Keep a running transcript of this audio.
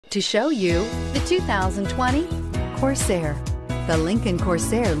To show you the 2020 Corsair. The Lincoln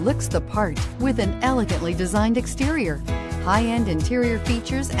Corsair looks the part with an elegantly designed exterior. High-end interior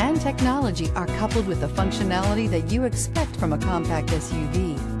features and technology are coupled with the functionality that you expect from a compact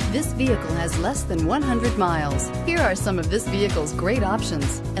SUV. This vehicle has less than 100 miles. Here are some of this vehicle's great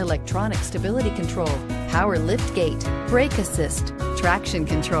options: electronic stability control, power liftgate, brake assist, traction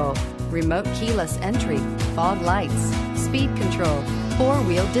control, remote keyless entry, fog lights, speed control,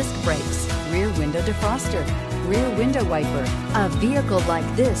 four-wheel disc brakes, rear window defroster, rear window wiper. A vehicle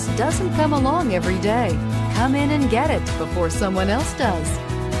like this doesn't come along every day. Come in and get it before someone else does.